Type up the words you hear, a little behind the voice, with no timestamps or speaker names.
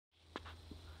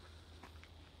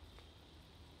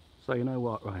So you know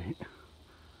what, right?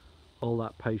 All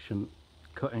that patient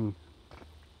cutting,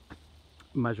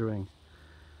 measuring,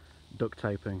 duct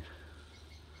taping,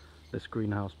 this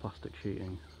greenhouse plastic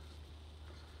sheeting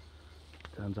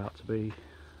turns out to be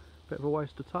a bit of a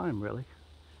waste of time, really.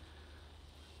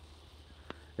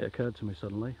 It occurred to me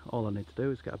suddenly, all I need to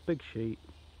do is get a big sheet,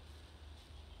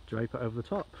 drape it over the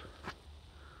top,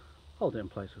 hold it in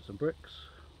place with some bricks,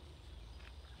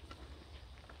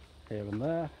 here and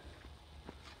there,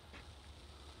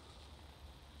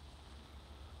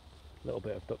 a little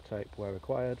bit of duct tape where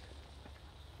required,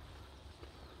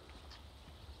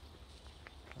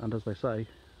 and as they say,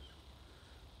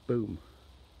 boom,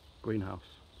 greenhouse.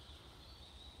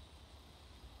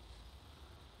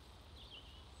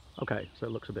 Okay, so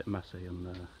it looks a bit messy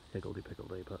and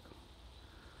higgledy-piggledy, but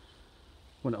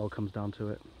when it all comes down to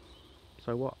it,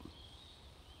 so what?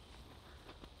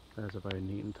 There's a very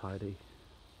neat and tidy,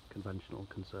 conventional,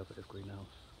 conservative greenhouse.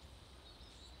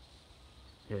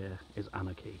 Here is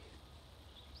anarchy.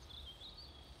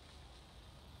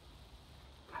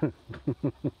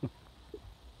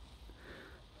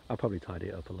 I'll probably tidy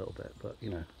it up a little bit, but you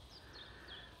know,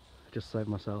 I just saved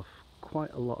myself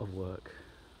quite a lot of work,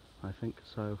 I think,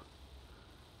 so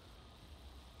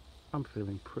I'm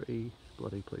feeling pretty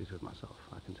bloody pleased with myself,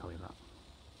 I can tell you that.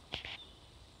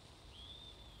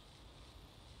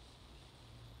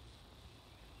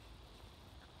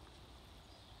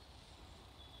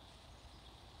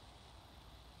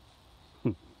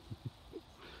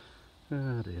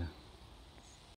 Oh dear.